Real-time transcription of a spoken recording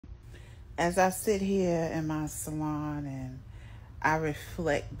As I sit here in my salon and I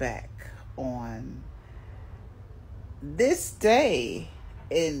reflect back on this day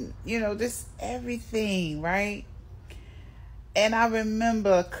and, this everything, right? And I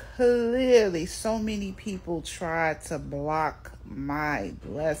remember clearly so many people tried to block my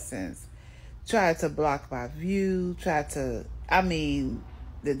blessings, tried to block my view,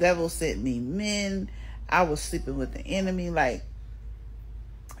 the devil sent me men. I was sleeping with the enemy. Like,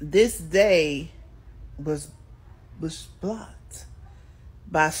 this day was blocked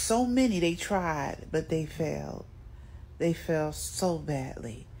by so many. They tried, but they failed. They failed so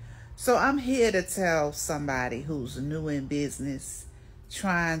badly. So I'm here to tell somebody who's new in business,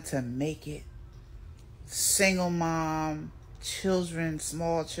 trying to make it, single mom, children,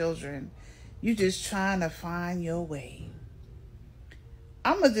 small children, you just trying to find your way.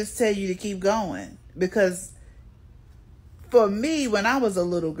 I'm going to just tell you to keep going, because for me, when I was a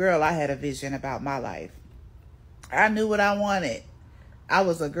little girl, I had a vision about my life. I knew what I wanted. I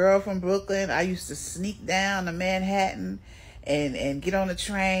was a girl from Brooklyn. I used to sneak down to Manhattan and get on the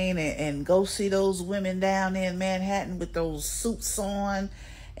train and go see those women down there in Manhattan with those suits on.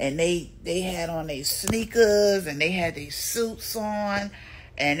 And they had on their sneakers and they had their suits on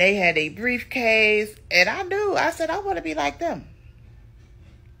and they had a briefcase. And I said, I want to be like them.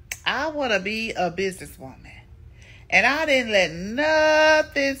 I want to be a businesswoman. And I didn't let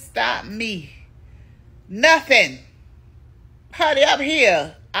nothing stop me. Nothing. Honey, I'm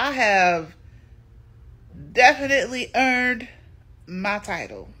here. I have definitely earned my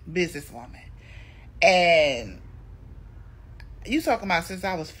title, businesswoman. And you talking about since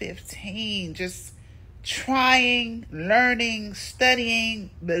I was 15, just trying, learning, studying,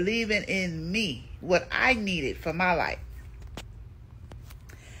 believing in me, what I needed for my life.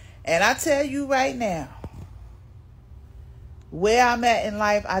 And I tell you right now, where I'm at in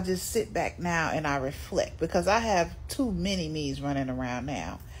life, I just sit back now and I reflect, because I have too many me's running around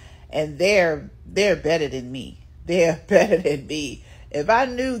now, and they're better than me. They're better than me. If I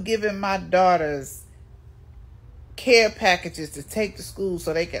knew giving my daughters care packages to take to school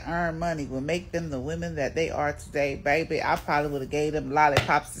so they can earn money would make them the women that they are today, baby, I probably would have gave them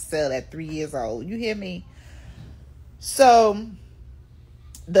lollipops to sell at 3 years old. You hear me? So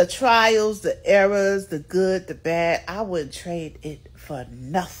the trials, the errors, the good, the bad, I wouldn't trade it for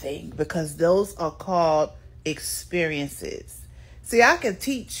nothing, because those are called experiences. See, I can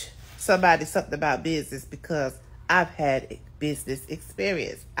teach somebody something about business because I've had business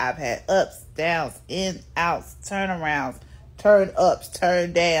experience. I've had ups, downs, in, outs, turnarounds, turn ups,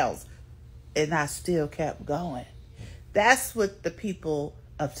 turn downs, and I still kept going. That's what the people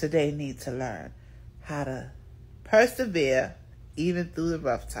of today need to learn, how to persevere even through the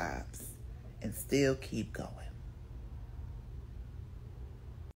rough times and still keep going.